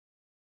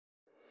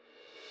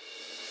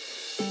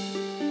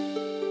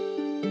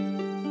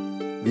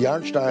the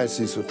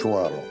Archdiocese of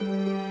Toronto,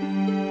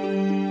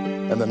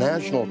 and the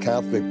National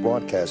Catholic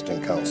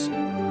Broadcasting Council,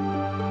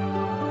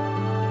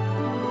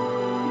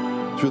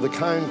 through the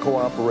kind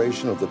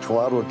cooperation of the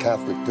Toronto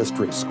Catholic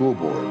District School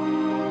Board,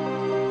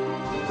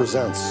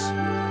 presents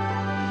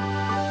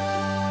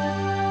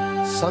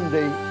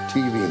Sunday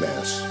TV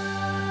Mass.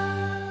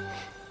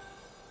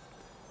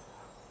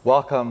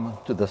 Welcome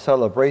to the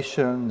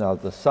celebration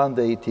of the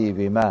Sunday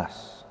TV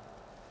Mass.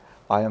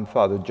 I am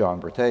Father John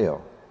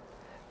Berteo.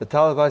 The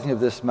televising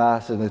of this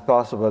Mass is made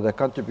possible by the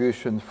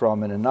contribution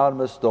from an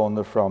anonymous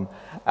donor from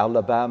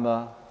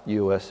Alabama,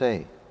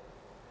 USA.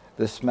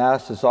 This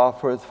Mass is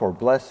offered for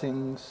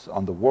blessings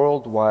on the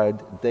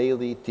worldwide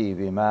daily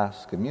TV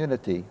Mass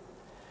community,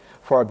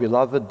 for our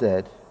beloved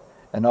dead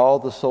and all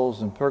the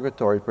souls in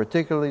purgatory,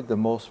 particularly the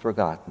most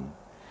forgotten,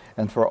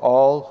 and for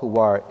all who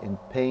are in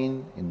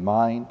pain in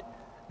mind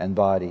and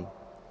body,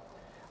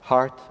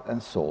 heart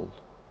and soul,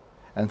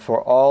 and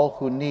for all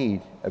who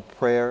need a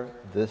prayer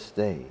this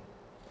day.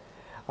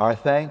 Our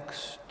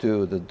thanks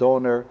to the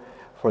donor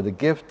for the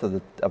gift of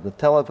the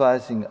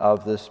televising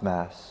of this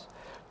Mass,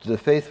 to the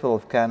faithful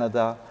of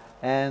Canada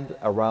and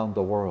around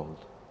the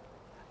world.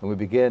 And we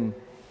begin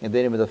in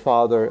the name of the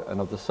Father, and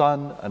of the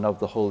Son, and of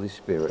the Holy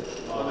Spirit.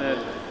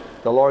 Amen.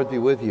 The Lord be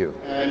with you.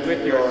 And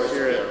with your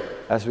spirit.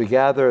 As we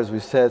gather, as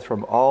we said,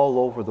 from all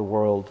over the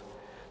world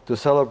to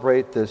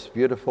celebrate this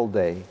beautiful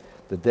day,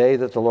 the day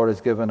that the Lord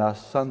has given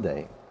us,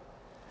 Sunday,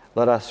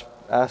 let us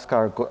ask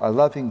our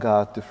loving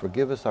God to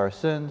forgive us our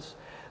sins,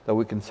 that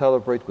we can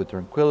celebrate with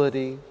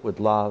tranquility, with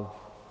love,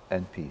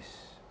 and peace.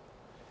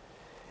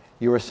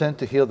 You were sent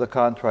to heal the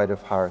contrite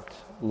of heart.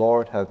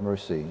 Lord, have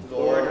mercy.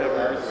 Lord, have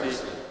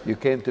mercy. You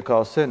came to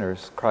call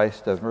sinners.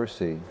 Christ, have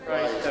mercy.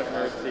 Christ, have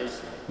mercy.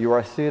 You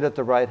are seated at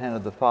the right hand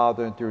of the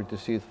Father, and to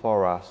intercede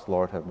for us.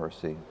 Lord, have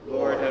mercy.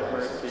 Lord, have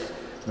mercy.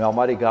 May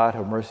Almighty God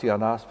have mercy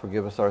on us,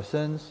 forgive us our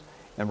sins,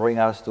 and bring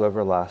us to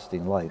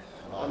everlasting life.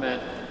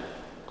 Amen.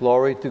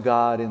 Glory to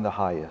God in the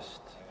highest,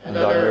 and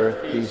on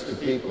earth peace to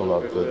people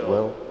of good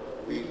will.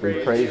 We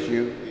praise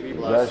you, we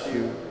bless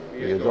you,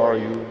 we adore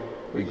you,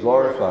 we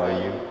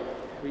glorify you.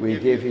 We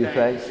give you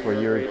thanks for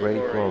your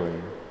great glory.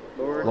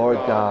 Lord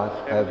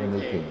God,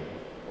 heavenly King,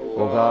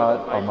 O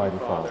God, Almighty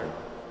Father,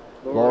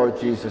 Lord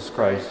Jesus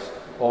Christ,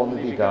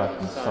 only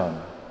begotten Son,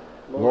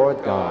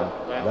 Lord God,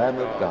 Lamb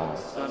of God,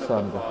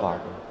 Son of the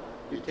Father,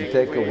 you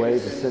take away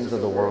the sins of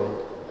the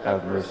world,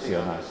 have mercy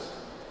on us.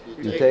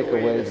 You take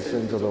away the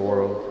sins of the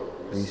world,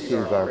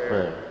 receive our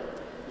prayer.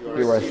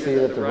 You are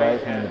seated at the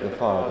right hand of the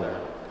Father,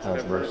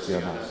 have mercy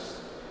on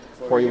us.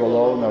 For you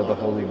alone are the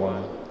Holy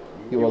One,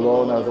 you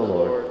alone are the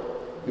Lord,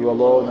 you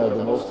alone are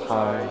the Most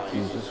High,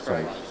 Jesus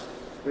Christ,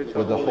 with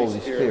the Holy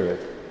Spirit,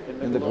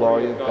 in the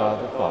glory of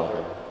God the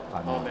Father.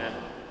 Amen.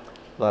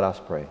 Let us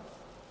pray.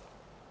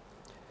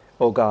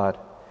 O God,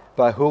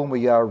 by whom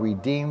we are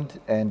redeemed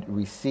and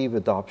receive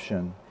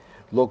adoption,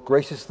 look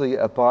graciously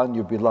upon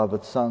your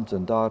beloved sons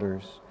and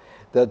daughters,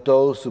 that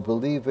those who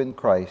believe in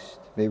Christ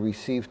may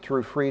receive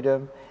true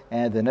freedom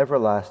and an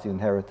everlasting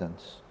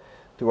inheritance.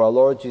 Through our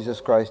Lord Jesus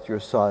Christ, your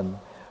Son,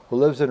 who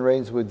lives and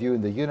reigns with you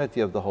in the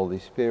unity of the Holy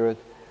Spirit,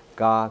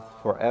 God,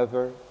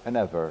 forever and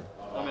ever.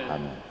 Amen.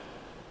 Amen.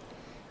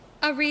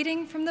 A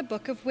reading from the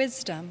Book of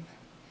Wisdom.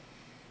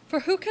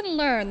 For who can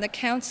learn the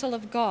counsel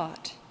of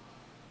God?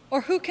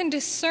 Or who can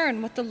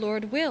discern what the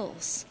Lord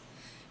wills?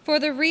 For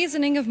the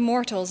reasoning of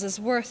mortals is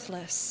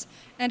worthless,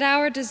 and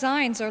our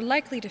designs are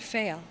likely to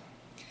fail.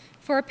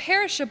 For a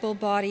perishable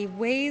body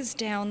weighs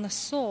down the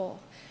soul,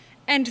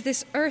 and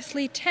this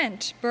earthly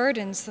tent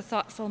burdens the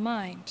thoughtful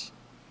mind.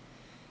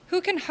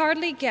 Who can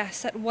hardly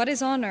guess at what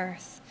is on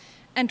earth,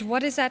 and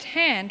what is at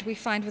hand we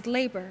find with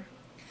labor,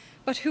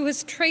 but who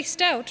has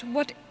traced out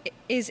what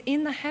is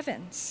in the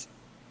heavens?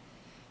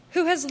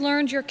 Who has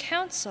learned your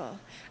counsel,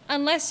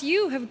 unless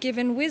you have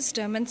given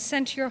wisdom and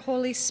sent your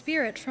Holy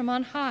Spirit from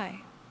on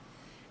high?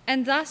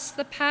 And thus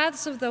the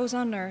paths of those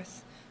on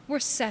earth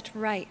were set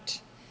right,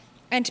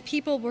 and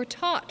people were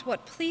taught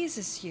what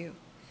pleases you,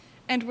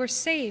 and were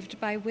saved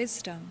by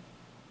wisdom.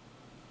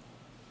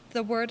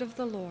 The word of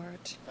the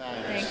Lord.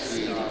 Thanks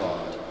be to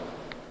God.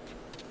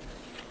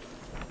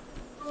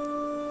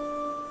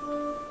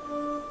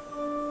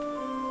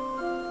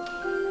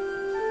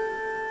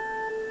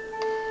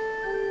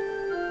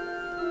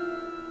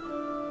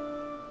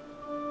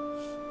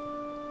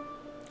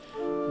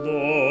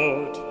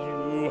 Lord,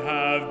 you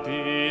have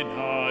been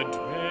a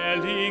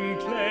dwelling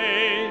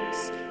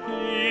place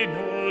in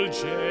all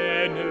generations.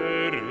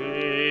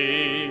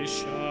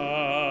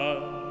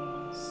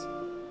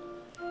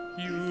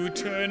 You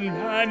turn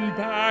man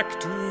back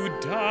to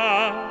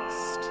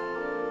dust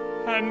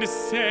and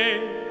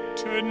say,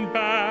 turn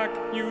back,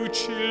 you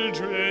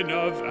children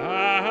of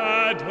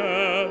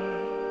Adam.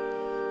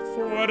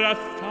 For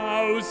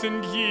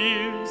 1,000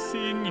 years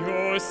in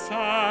your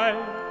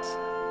sight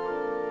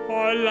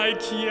or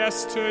like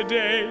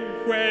yesterday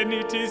when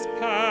it is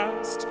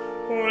past,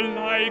 or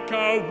like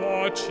a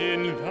watch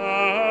in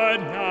the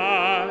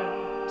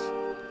night.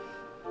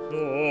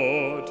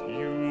 Lord,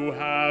 you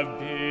have have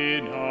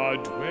been our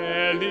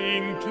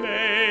dwelling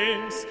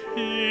place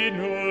in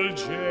all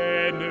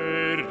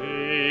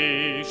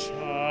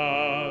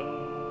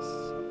generations.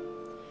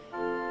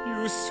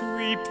 You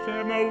sweep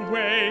them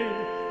away,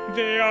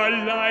 they are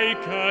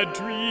like a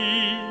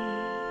dream,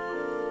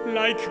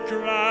 like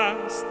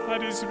grass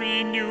that is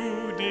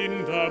renewed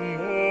in the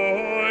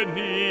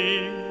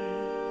morning.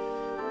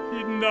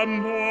 In the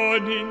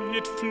morning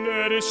it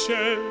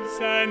flourishes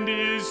and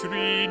is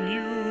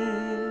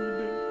renewed.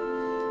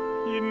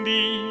 In the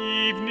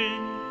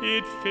evening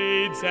it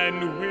fades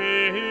and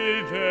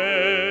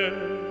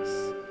withers.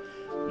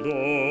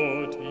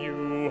 Lord,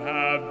 you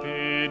have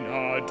been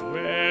our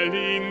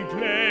dwelling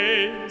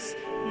place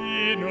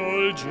in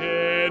all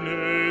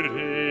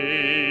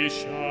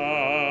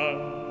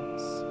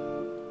generations.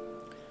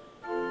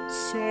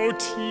 So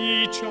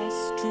teach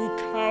us to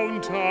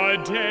count our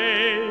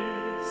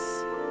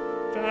days,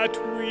 that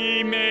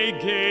we may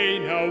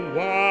gain a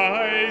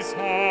wise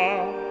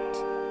heart.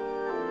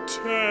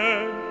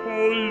 Turn,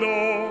 O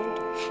Lord,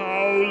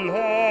 how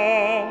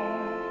long?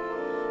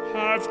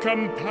 Have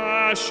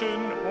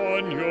compassion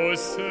on your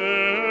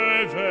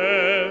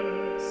servants.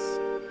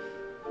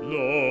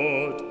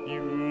 Lord,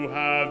 you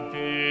have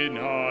been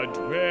our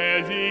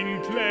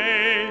dwelling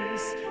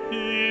place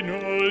in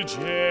all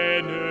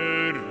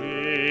generations.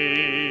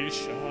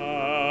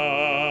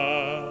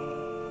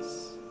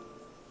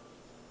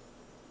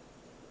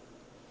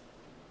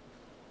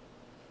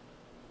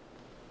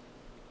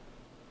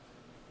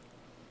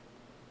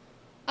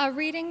 A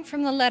reading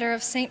from the letter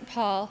of St.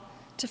 Paul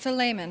to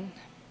Philemon.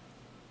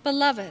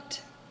 Beloved,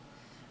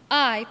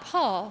 I,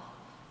 Paul,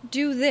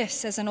 do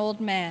this as an old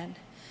man,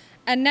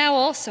 and now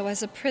also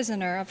as a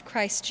prisoner of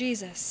Christ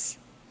Jesus.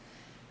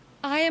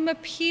 I am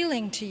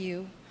appealing to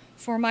you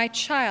for my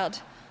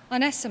child,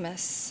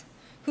 Onesimus,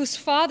 whose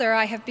father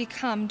I have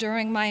become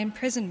during my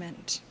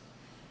imprisonment.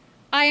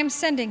 I am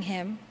sending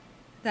him,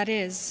 that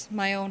is,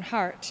 my own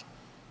heart,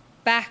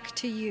 back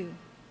to you.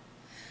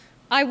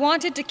 I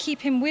wanted to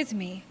keep him with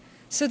me,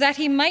 so that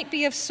he might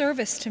be of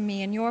service to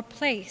me in your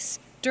place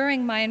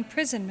during my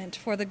imprisonment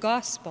for the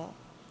gospel.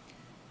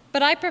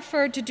 But I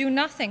preferred to do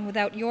nothing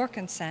without your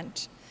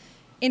consent,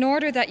 in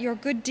order that your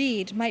good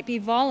deed might be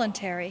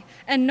voluntary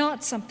and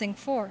not something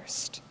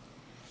forced.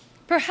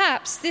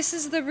 Perhaps this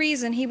is the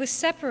reason he was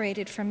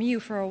separated from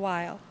you for a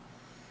while,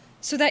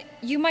 so that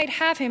you might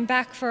have him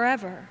back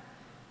forever,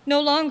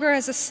 no longer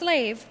as a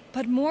slave,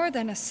 but more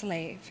than a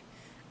slave,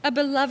 a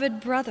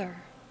beloved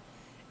brother,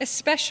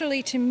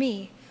 especially to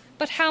me,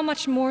 but how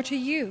much more to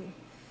you,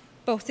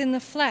 both in the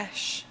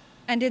flesh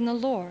and in the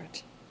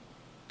Lord.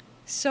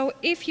 So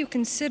if you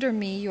consider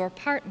me your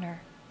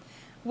partner,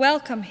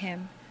 welcome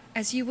him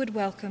as you would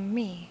welcome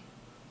me.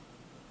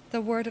 The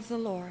word of the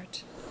Lord.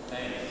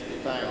 Thanks be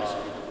to God.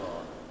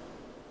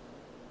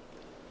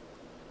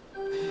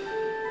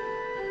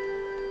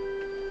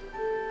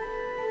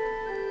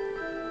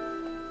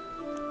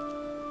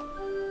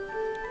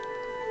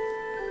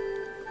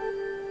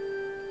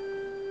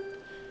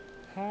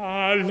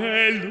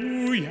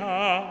 Alleluia,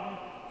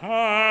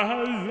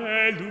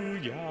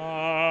 alleluia,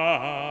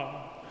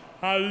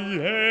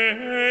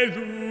 alleluia,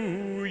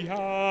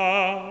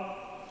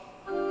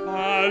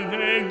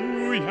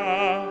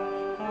 alleluia,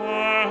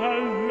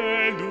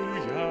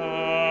 alleluia,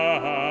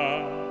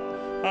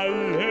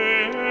 alleluia.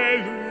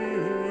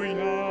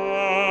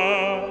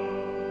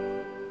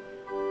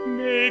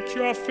 Make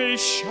your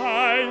face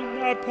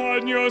shine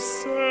upon your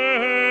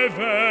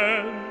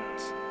servant,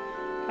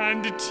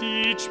 and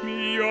teach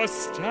me your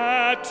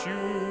statutes.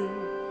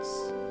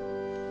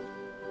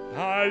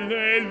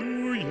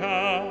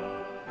 Alleluia,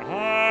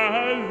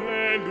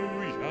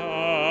 alleluia,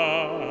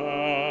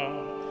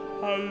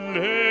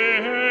 alleluia.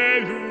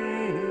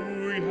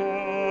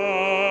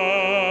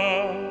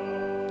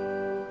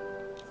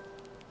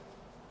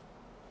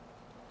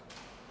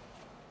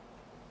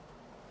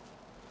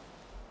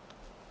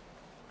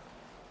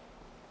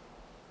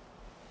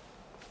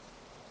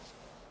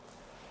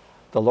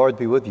 The Lord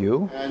be with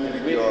you. And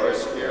with your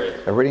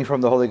spirit. A reading from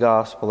the Holy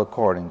Gospel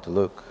according to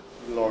Luke.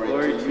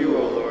 Glory to you,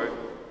 O Lord.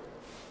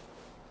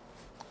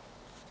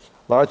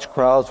 Large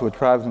crowds were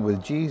traveling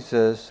with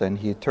Jesus, and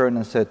he turned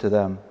and said to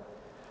them,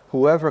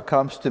 "Whoever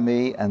comes to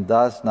me and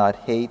does not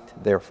hate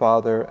their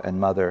father and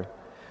mother,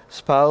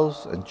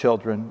 spouse and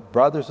children,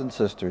 brothers and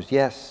sisters,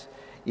 yes,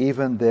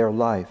 even their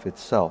life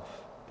itself,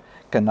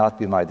 cannot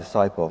be my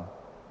disciple.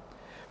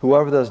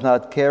 Whoever does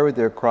not carry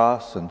their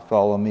cross and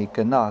follow me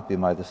cannot be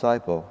my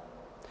disciple.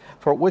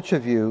 For which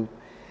of you,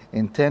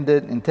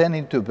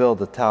 intending to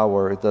build a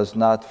tower, does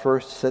not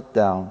first sit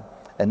down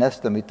and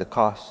estimate the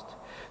cost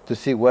to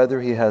see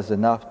whether he has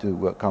enough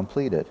to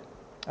complete it?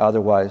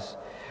 Otherwise,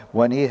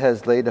 when he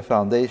has laid a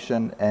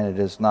foundation and it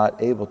is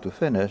not able to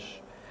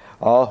finish,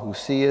 all who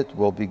see it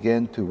will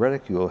begin to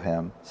ridicule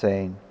him,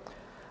 saying,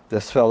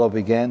 'This fellow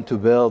began to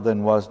build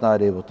and was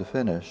not able to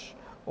finish.'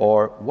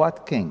 Or,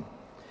 'What king,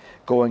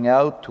 going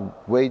out to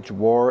wage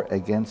war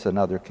against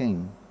another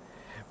king,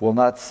 will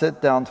not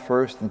sit down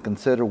first and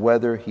consider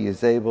whether he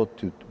is able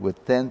to,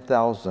 with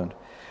 10,000,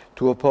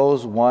 to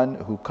oppose one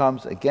who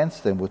comes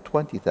against them with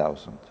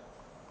 20,000?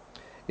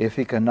 If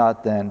he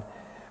cannot, then,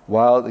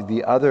 while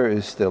the other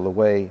is still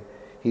away,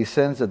 he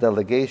sends a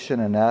delegation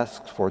and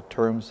asks for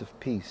terms of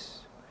peace.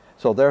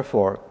 So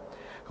therefore,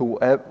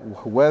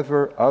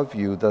 whoever of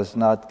you does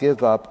not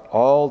give up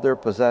all their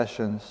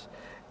possessions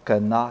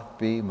cannot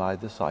be my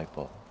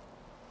disciple.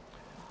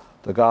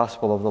 The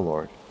Gospel of the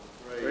Lord.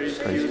 Praise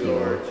to you,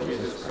 Lord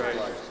Jesus Christ.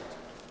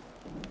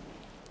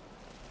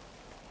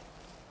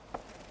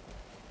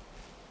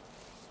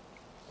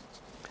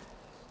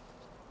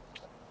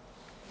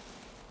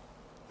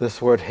 This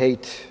word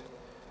hate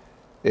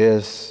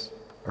is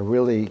a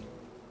really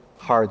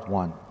hard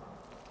one.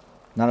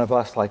 None of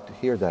us like to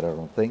hear that, I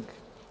don't think.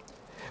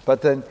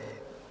 But then,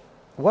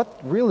 what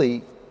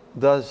really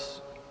does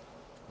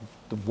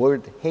the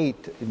word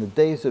hate in the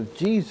days of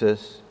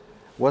Jesus,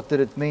 what did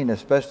it mean,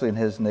 especially in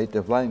his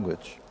native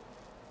language?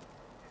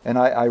 And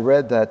I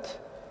read that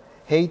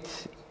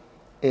hate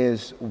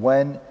is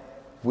when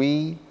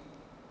we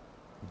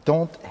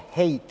don't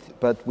hate,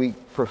 but we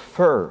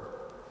prefer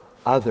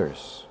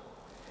others.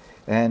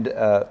 And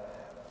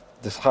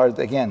this hard,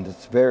 again,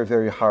 it's a very,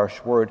 very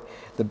harsh word.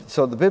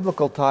 So the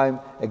biblical time,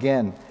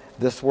 again,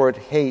 this word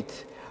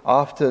hate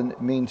often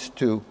means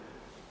to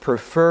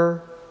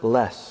prefer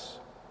less.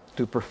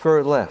 To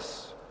prefer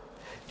less.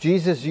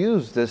 Jesus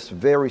used this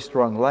very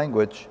strong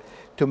language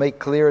to make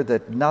clear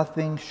that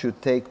nothing should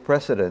take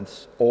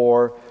precedence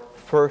or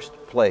first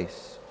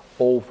place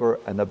over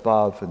and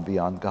above and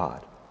beyond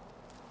God.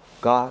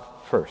 God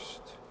first.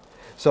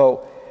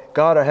 So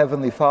God, our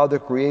Heavenly Father,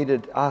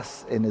 created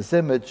us in His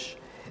image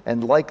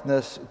and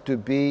likeness to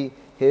be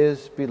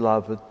His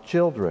beloved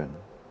children.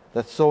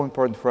 That's so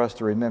important for us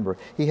to remember.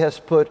 He has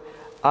put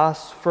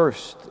us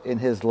first in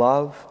His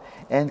love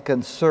and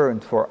concern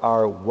for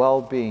our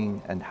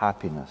well-being and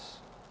happiness.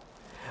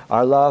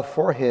 Our love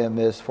for Him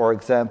is, for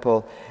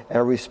example,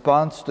 a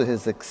response to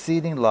His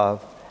exceeding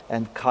love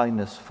and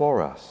kindness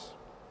for us.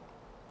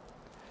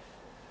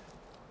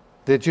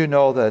 Did you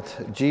know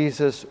that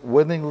Jesus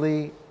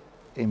willingly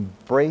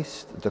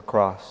embraced the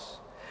cross,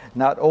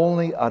 not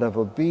only out of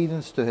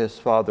obedience to His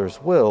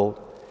Father's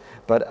will,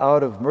 but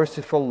out of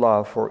merciful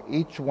love for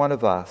each one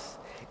of us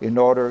in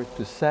order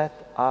to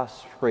set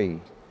us free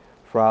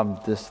from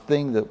this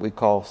thing that we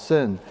call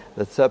sin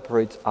that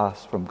separates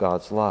us from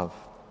God's love?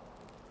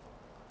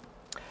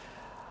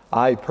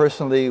 I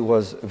personally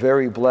was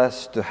very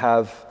blessed to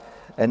have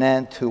an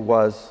aunt who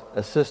was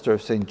a sister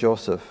of St.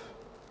 Joseph.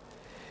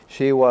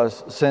 She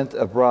was sent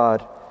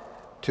abroad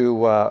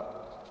to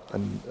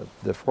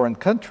the foreign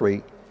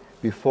country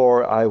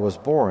before I was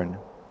born.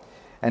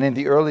 And in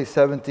the early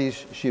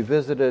 70s, she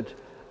visited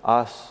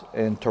us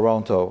in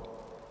Toronto.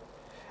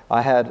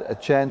 I had a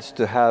chance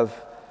to have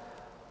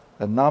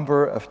a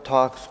number of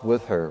talks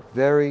with her,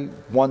 very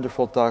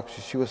wonderful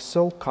talks. She was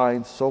so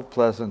kind, so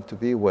pleasant to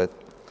be with,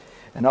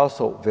 and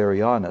also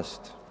very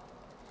honest.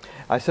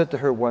 I said to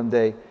her one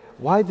day,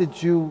 "Why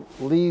did you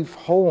leave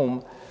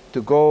home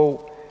to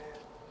go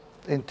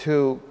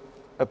into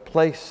a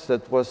place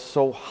that was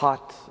so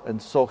hot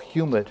and so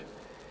humid?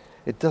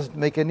 It doesn't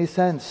make any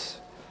sense."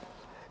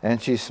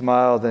 And she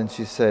smiled and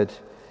she said,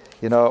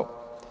 "You know,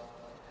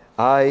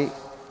 I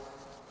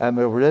am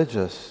a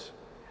religious.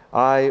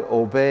 I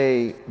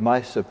obey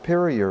my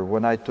superior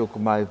when I took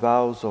my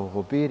vows of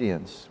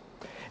obedience.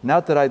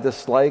 Not that I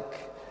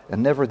dislike,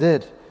 and never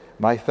did,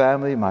 my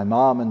family, my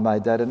mom and my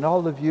dad, and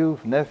all of you,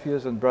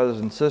 nephews and brothers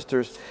and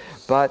sisters,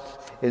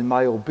 but in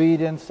my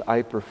obedience,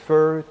 I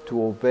prefer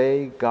to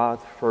obey God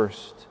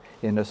first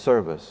in a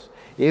service."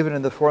 Even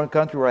in the foreign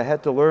country where I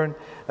had to learn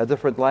a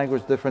different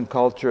language, different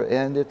culture,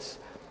 and it's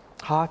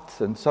hot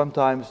and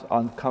sometimes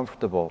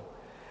uncomfortable,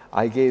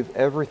 I gave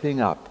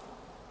everything up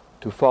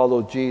to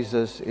follow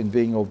Jesus in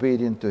being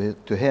obedient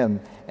to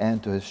Him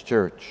and to His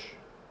church.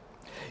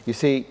 You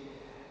see,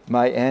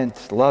 my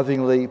aunt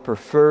lovingly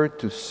preferred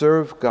to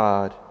serve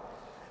God,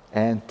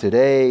 and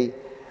today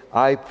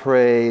I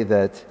pray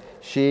that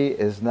she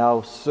is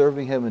now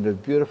serving Him in a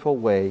beautiful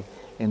way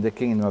in the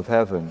kingdom of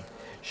heaven.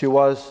 She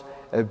was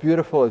a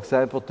beautiful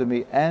example to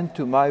me and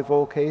to my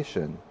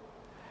vocation.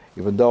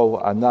 Even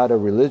though I'm not a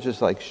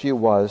religious like she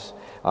was,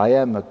 I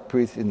am a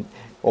priest in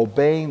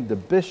obeying the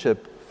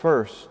bishop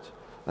first,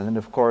 and then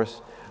of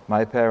course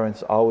my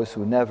parents always,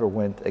 who never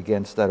went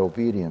against that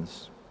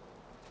obedience.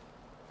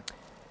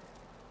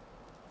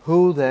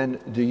 Who then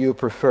do you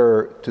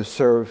prefer to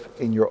serve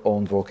in your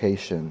own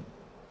vocation?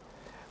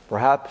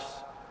 Perhaps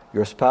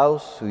your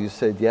spouse, who you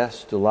said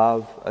yes to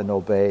love and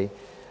obey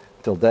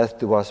till death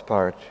do us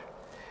part.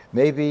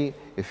 Maybe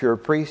if you're a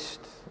priest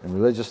in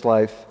religious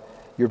life,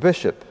 your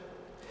bishop.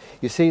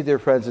 You see, dear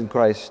friends in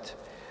Christ,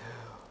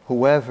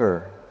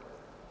 whoever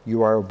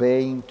you are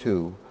obeying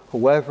to,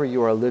 whoever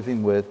you are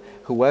living with,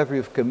 whoever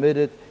you've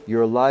committed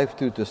your life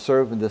to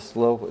serve in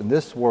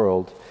this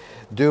world,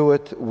 do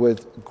it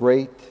with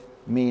great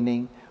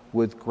meaning,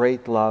 with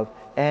great love,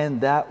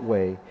 and that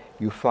way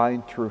you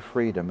find true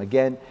freedom.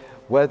 Again,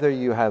 whether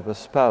you have a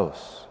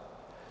spouse,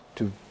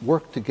 to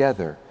work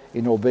together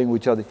in obeying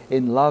each other,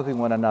 in loving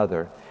one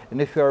another,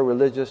 and if you are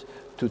religious,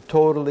 to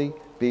totally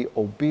be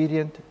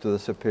obedient to the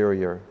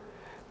superior.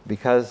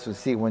 Because, you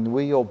see, when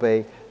we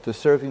obey to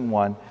serving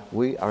one,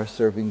 we are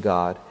serving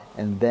God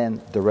and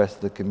then the rest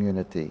of the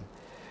community.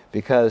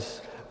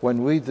 Because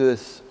when we do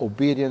this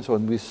obedience,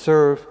 when we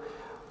serve,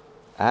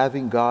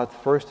 having God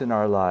first in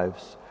our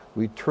lives,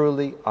 we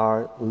truly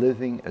are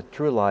living a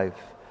true life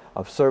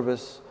of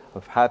service,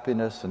 of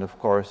happiness, and of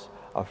course,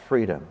 of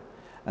freedom.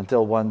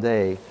 Until one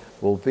day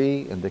we'll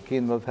be in the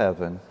kingdom of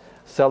heaven,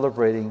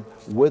 celebrating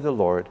with the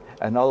Lord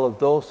and all of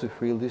those who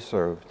freely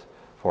served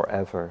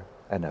forever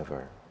and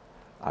ever.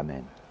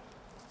 Amen.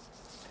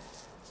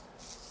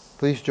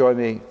 Please join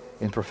me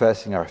in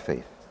professing our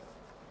faith.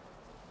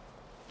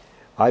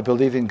 I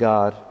believe in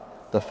God,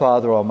 the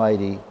Father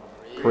Almighty,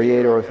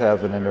 creator of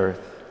heaven and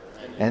earth,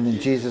 and in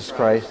Jesus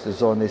Christ,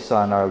 his only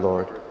Son, our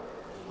Lord,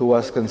 who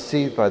was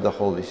conceived by the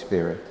Holy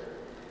Spirit,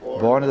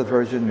 born of the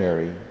Virgin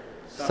Mary,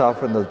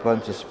 suffered under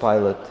Pontius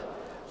Pilate,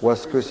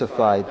 was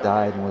crucified,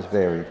 died, and was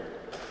buried.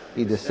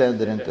 He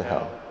descended into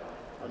hell.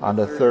 On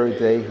the third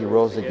day he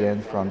rose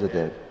again from the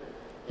dead.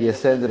 He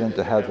ascended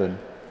into heaven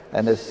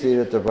and is seated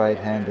at the right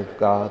hand of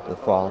God, the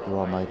Father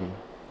Almighty.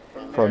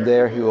 From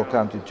there he will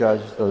come to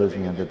judge the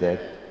living and the dead.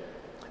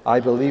 I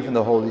believe in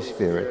the Holy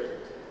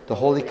Spirit, the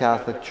Holy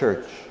Catholic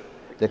Church,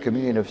 the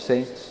communion of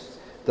saints,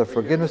 the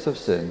forgiveness of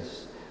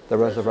sins, the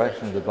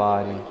resurrection of the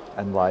body,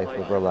 and life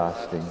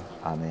everlasting.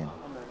 Amen.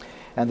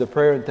 And the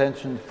prayer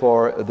intention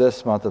for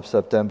this month of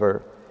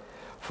September,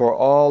 for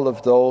all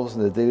of those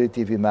in the Daily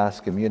TV Mass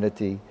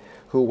community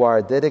who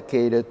are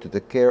dedicated to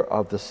the care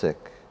of the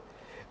sick.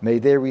 May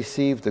they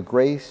receive the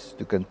grace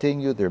to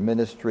continue their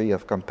ministry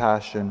of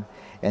compassion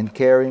and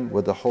caring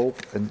with the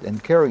hope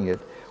and carrying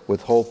it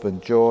with hope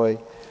and joy.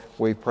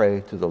 We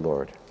pray to the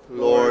Lord.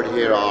 Lord,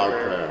 hear our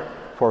prayer.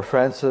 For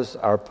Francis,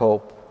 our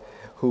Pope,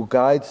 who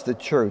guides the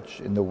Church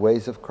in the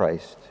ways of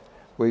Christ,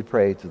 we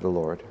pray to the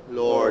Lord.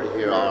 Lord,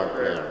 hear our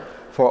prayer.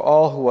 For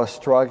all who are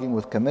struggling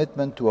with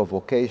commitment to a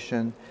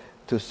vocation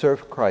to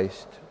serve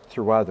Christ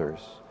through others,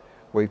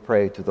 we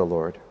pray to the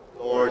Lord.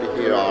 Lord,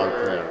 hear our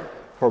prayer.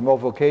 For more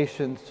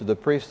vocations to the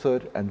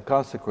priesthood and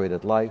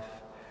consecrated life,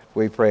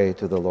 we pray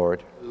to the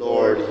Lord.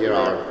 Lord, hear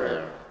our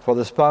prayer. For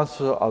the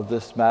sponsor of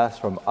this Mass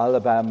from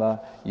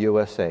Alabama,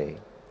 USA,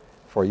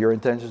 for your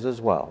intentions as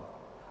well,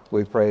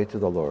 we pray to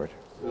the Lord.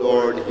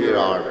 Lord, hear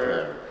our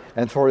prayer.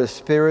 And for the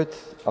spirit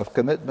of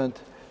commitment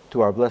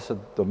to our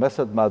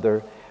Blessed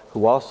Mother,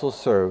 who also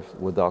served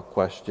without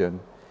question.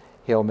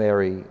 Hail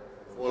Mary,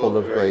 full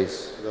of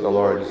grace, the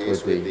Lord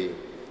is with thee.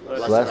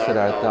 Blessed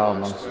art thou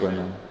amongst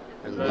women,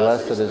 and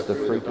blessed is the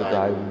fruit of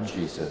thy womb,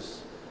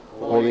 Jesus.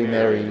 Holy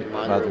Mary,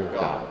 Mother of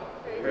God,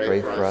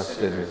 pray for us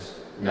sinners,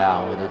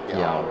 now and at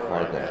the hour of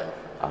our death.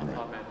 Amen.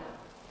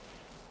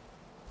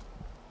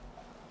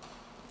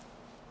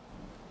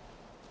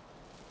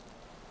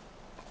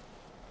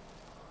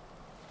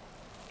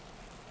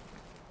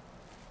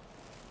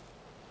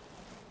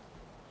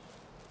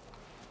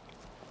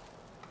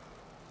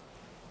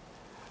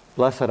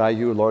 Blessed are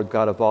you, Lord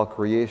God of all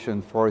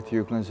creation, for through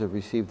your goodness have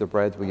received the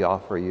bread we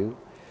offer you.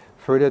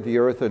 Fruit of the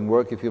earth and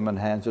work of human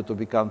hands, it will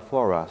become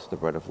for us the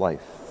bread of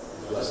life.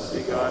 Blessed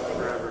be God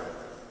forever.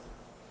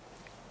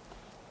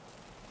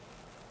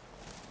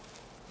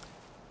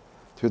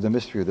 Through the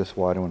mystery of this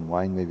water and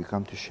wine may we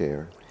come to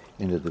share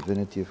in the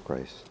divinity of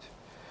Christ,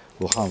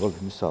 who humbled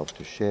himself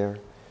to share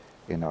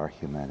in our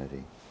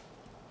humanity.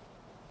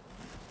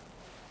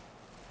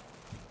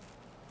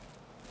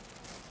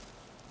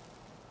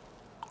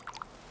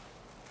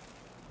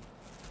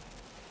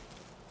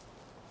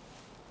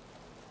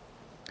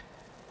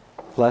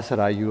 Blessed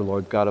are you,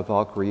 Lord God of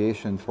all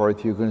creation, for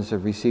through your goodness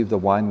have received the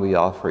wine we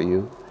offer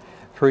you.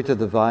 Fruit of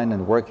the vine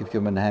and work of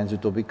human hands,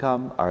 it will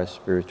become our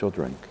spiritual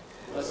drink.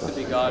 Blessed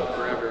be God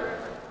forever.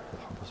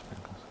 With humble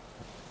sprinkles,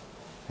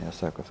 may I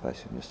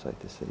sacrifice in your sight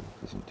this day,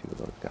 pleasing to you,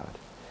 Lord God.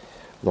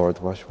 Lord,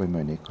 wash away my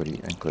iniquity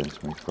and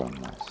cleanse me from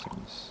my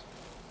sins.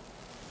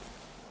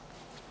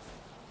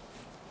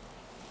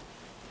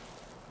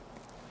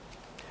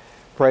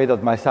 Pray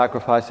that my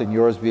sacrifice and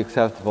yours be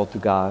acceptable to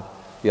God,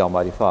 the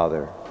Almighty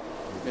Father.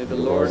 May the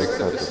Lord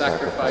accept the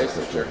sacrifice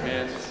at your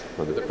hands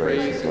for the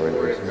praise and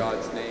glory of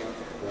God's name,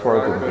 for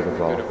our good and the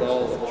good of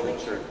all the Holy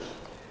Church.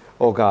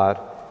 O God,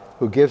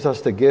 who gives us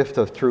the gift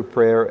of true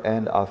prayer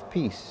and of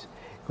peace,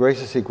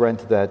 graciously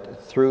grant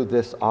that through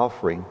this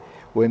offering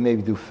we may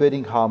do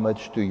fitting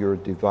homage to your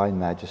divine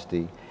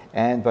majesty,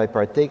 and by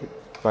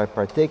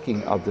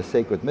partaking of the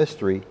sacred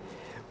mystery,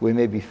 we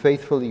may be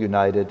faithfully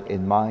united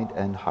in mind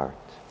and heart.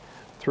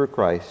 Through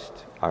Christ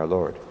our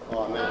Lord.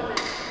 Amen.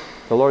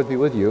 The Lord be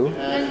with you.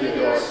 And with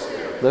your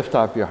spirit. Lift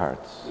up your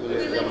hearts. We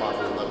lift them up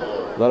in the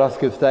Lord. Let us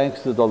give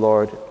thanks to the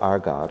Lord our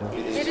God.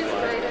 It is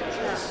right and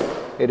just.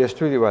 It is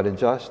truly right and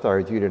just,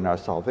 our duty and our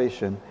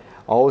salvation,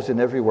 always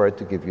and everywhere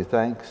to give you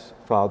thanks,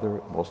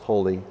 Father, most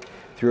holy,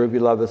 through your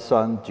beloved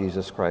Son,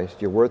 Jesus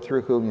Christ, your word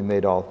through whom you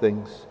made all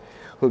things,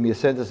 whom you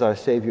sent as our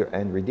Savior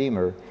and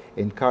Redeemer,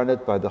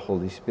 incarnate by the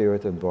Holy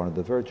Spirit and born of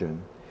the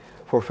Virgin.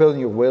 Fulfilling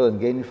your will and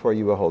gaining for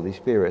you a Holy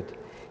Spirit,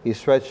 he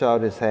stretched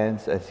out his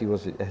hands as he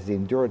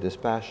endured his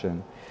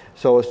passion,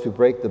 so as to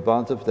break the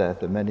bonds of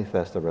death and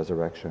manifest the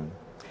resurrection.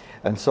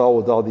 And so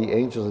with all the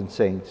angels and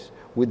saints,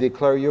 we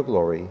declare your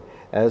glory,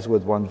 as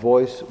with one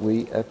voice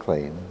we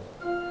acclaim.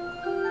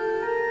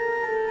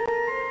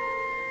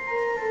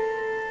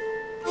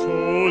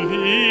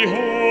 Holy,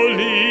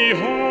 holy,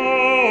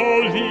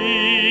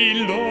 holy,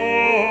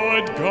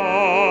 Lord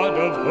God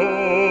of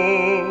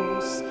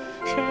hosts,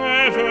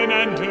 heaven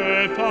and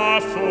earth are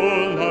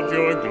full of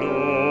your glory.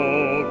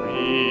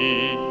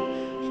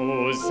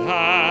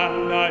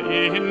 Hosanna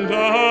in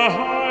the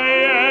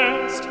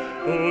highest,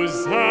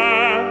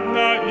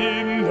 Hosanna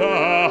in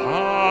the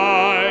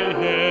highest.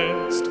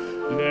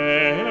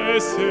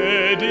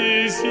 Blessed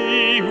is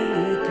he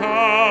who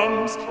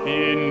comes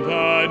in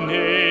the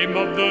name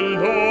of the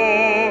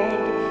Lord.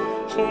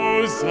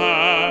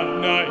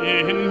 Hosanna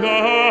in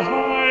the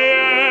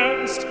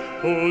highest,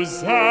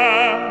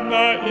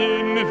 Hosanna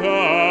in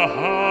the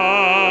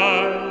highest.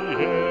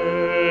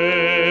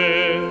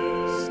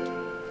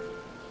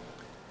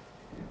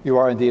 You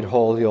are indeed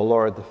holy, O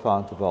Lord, the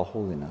fount of all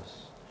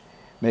holiness.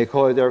 Make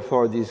holy,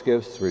 therefore, these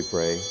gifts, we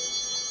pray,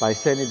 by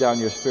sending down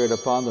your Spirit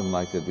upon them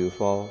like the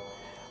dewfall,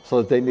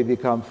 so that they may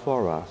become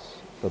for us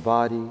the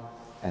body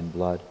and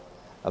blood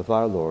of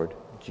our Lord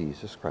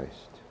Jesus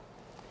Christ.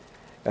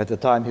 At the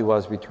time he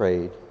was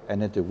betrayed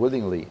and entered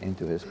willingly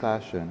into his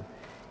passion,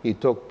 he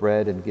took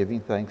bread and giving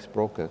thanks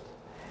broke it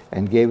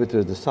and gave it to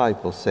the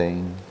disciples,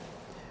 saying,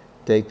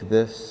 "Take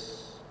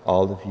this,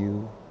 all of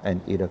you,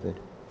 and eat of it,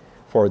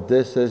 for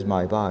this is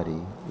my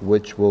body,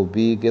 which will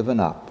be given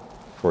up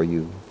for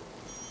you."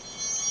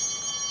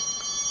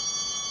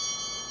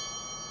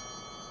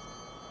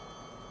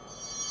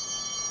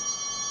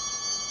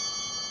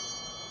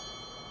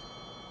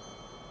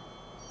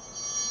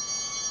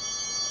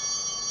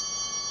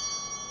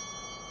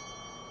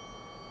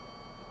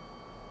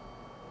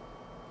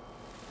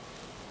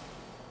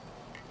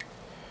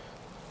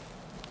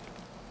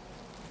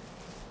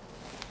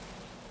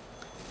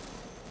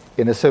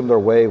 In a similar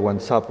way, when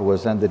supper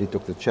was ended, he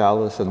took the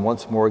chalice, and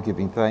once more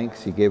giving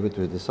thanks, he gave it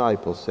to his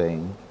disciples,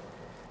 saying,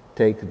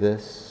 "Take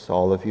this,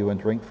 all of you,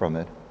 and drink from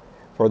it,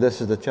 for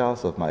this is the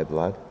chalice of my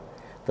blood,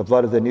 the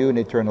blood of the new and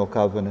eternal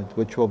covenant,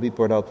 which will be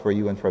poured out for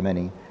you and for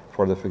many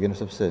for the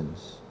forgiveness of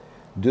sins.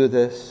 Do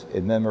this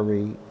in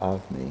memory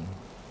of me."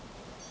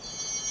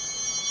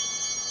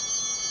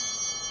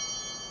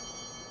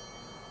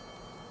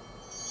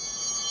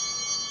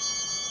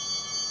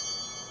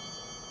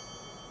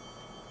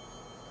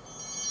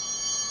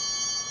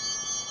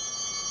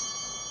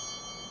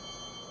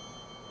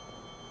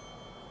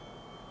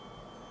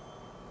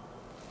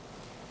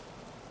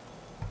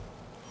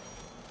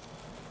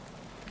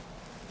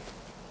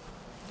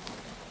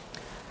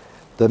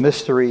 The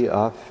mystery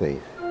of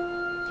faith.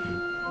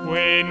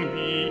 When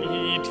we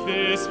eat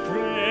this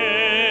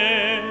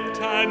bread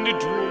and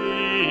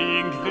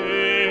drink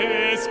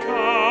this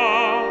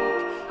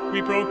cup,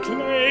 we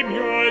proclaim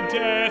your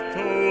death,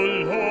 O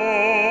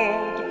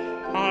Lord,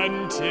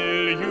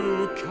 until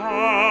you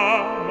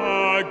come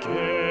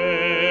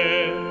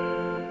again.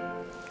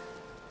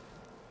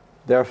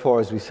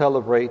 Therefore, as we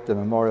celebrate the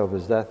memorial of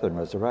his death and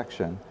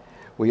resurrection,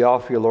 we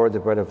offer you, Lord, the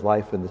bread of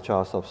life and the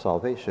chalice of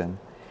salvation,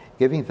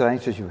 giving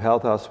thanks as you've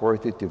held us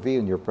worthy to be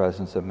in your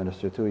presence and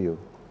minister to you.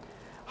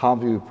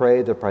 Humbly we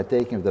pray that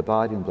partaking of the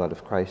body and blood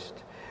of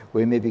Christ,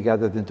 we may be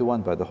gathered into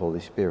one by the Holy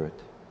Spirit.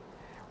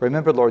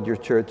 Remember, Lord, your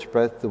church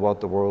spread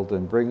throughout the world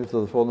and bring it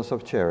to the fullness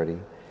of charity,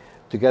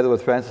 together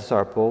with Francis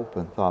our Pope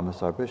and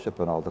Thomas our Bishop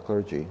and all the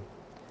clergy.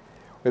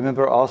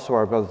 Remember also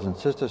our brothers and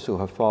sisters who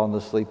have fallen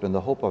asleep in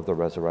the hope of the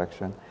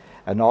resurrection,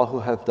 and all who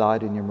have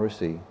died in your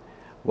mercy.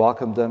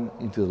 Welcome them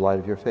into the light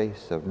of your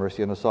face. Have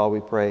mercy on us all, we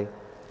pray,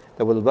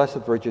 that with the Blessed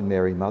Virgin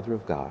Mary, Mother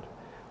of God,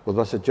 with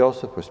Blessed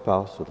Joseph, her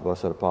spouse, with the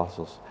blessed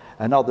apostles,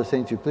 and all the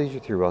saints who please you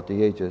throughout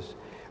the ages,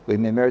 we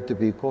may merit to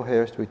be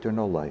co-heirs to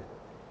eternal life,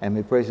 and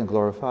may praise and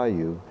glorify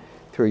you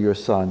through your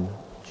Son,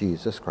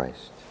 Jesus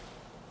Christ.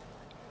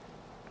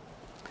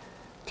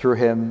 Through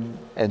him,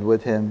 and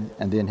with him,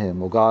 and in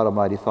him, O God,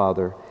 Almighty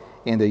Father,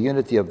 in the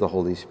unity of the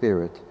Holy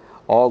Spirit,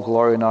 all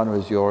glory and honor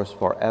is yours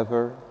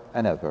forever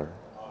and ever.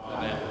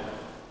 Amen.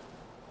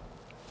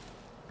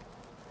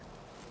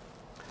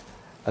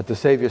 At the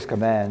Savior's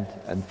command,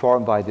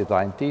 informed by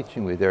divine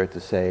teaching, we dare to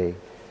say,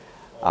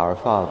 Our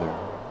Father,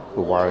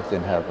 who art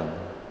in heaven,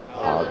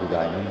 hallowed be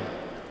thy name.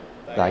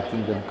 Thy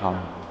kingdom come,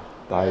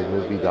 thy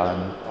will be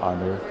done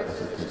on earth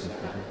as it is in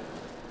heaven.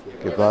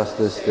 Give us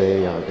this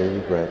day our daily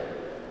bread,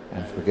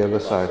 and forgive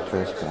us our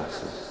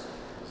trespasses,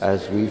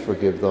 as we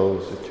forgive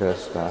those who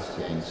trespass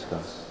against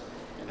us.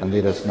 And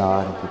lead us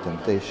not into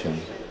temptation,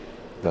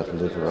 but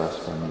deliver us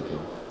from evil.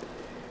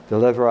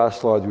 Deliver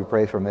us, Lord, we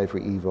pray, from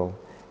every evil.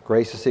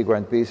 Graciously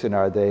grant peace in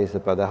our days,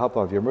 that by the help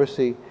of your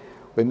mercy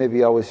we may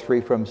be always free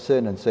from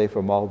sin and safe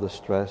from all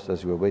distress,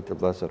 as we await the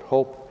blessed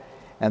hope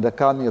and the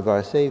coming of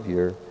our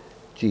Savior,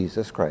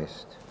 Jesus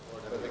Christ.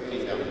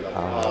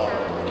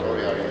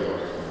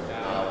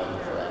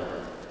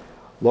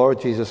 Lord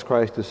Jesus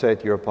Christ, who said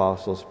to your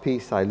apostles,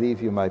 Peace I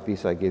leave you, my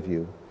peace I give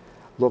you.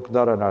 Look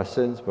not on our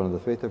sins, but on the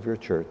faith of your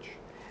church,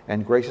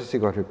 and graciously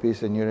grant her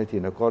peace and unity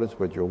in accordance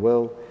with your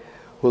will,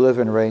 who live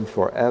and reign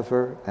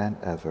forever and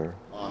ever.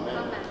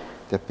 Amen.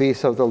 The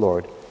peace of the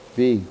Lord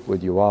be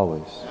with you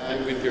always.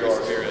 And with your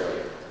spirit.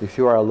 If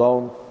you are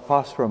alone,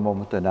 pause for a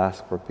moment and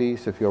ask for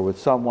peace. If you are with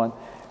someone,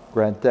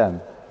 grant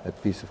them the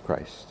peace of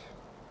Christ.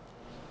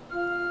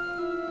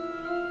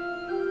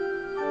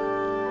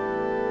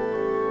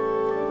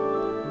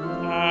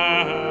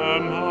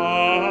 Lamb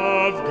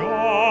of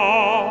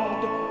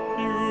God,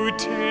 you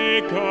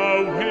take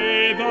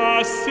away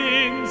the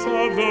sins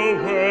of the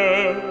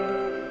world.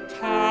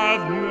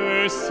 Have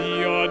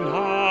mercy on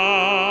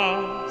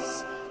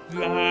us.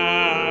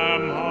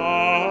 Lamb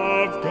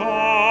of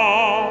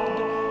God,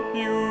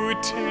 you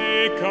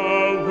take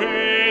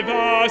away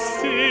the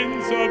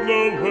sins of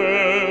the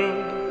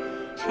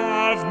world.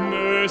 Have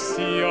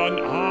mercy on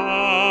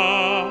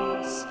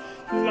us.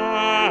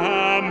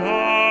 Lamb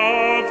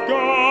of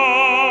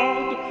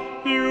God,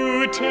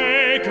 you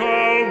take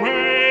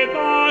away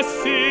the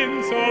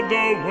sins of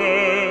the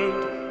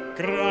world.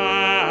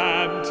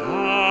 Grant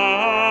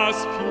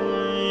us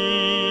peace.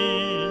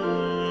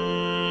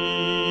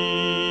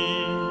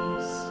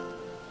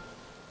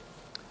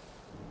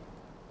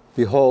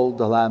 Behold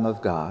the Lamb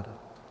of God.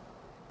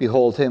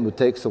 Behold him who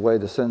takes away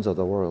the sins of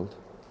the world.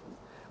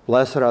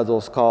 Blessed are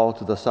those called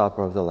to the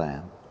supper of the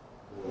Lamb.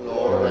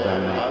 Lord, I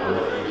am not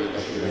worthy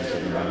that you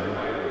enter my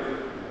room,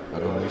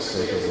 but only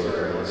say the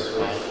word and this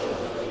gospel.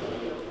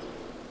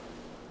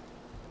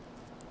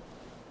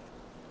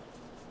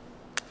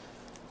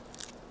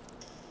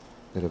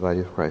 May the body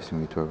of Christ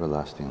lead to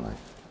everlasting life.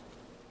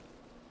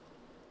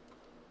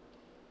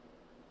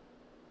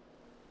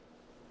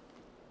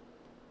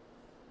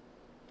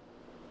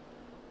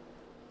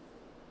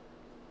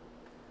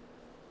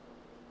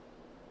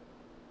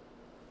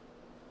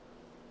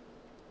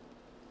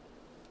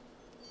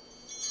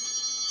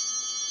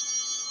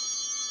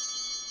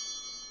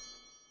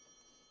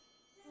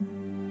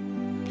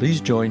 Please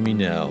join me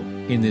now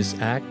in this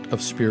act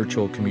of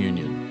spiritual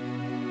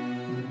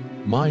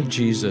communion. My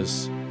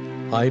Jesus,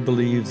 I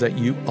believe that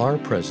you are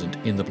present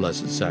in the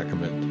Blessed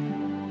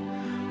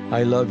Sacrament.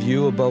 I love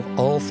you above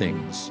all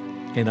things,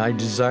 and I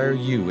desire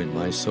you in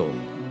my soul.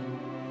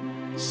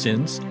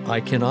 Since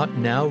I cannot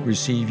now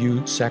receive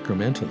you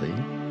sacramentally,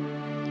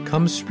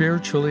 come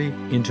spiritually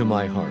into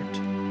my heart,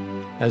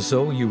 as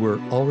though you were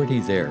already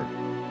there.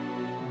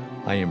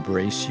 I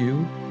embrace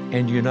you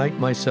and unite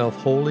myself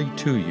wholly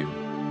to you.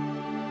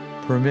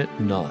 Permit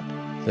not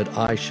that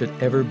I should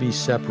ever be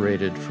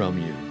separated from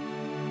you.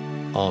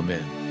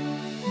 Amen.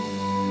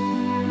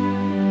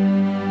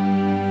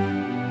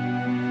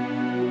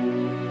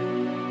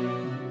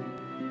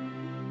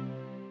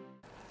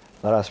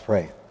 Let us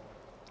pray.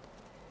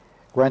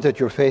 Grant that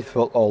your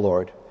faithful, O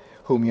Lord,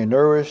 whom you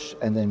nourish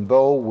and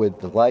endow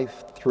with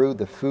life through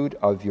the food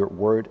of your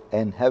word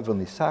and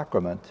heavenly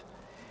sacrament,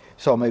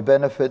 so may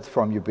benefit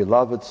from your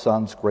beloved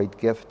Son's great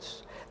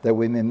gifts, that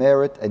we may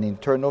merit an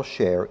eternal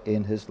share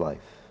in his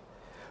life,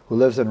 who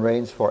lives and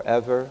reigns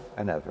forever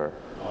and ever.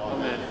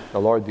 Amen. The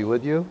Lord be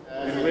with you.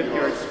 And with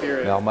your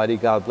spirit. May Almighty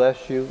God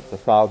bless you, the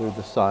Father,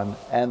 the Son,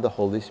 and the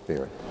Holy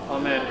Spirit.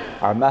 Amen.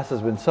 Our Mass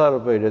has been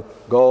celebrated.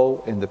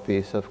 Go in the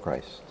peace of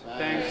Christ.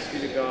 Thanks be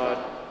to God.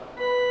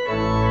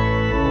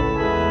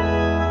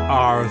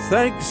 Our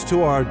thanks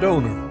to our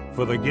donor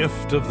for the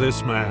gift of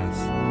this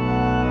Mass.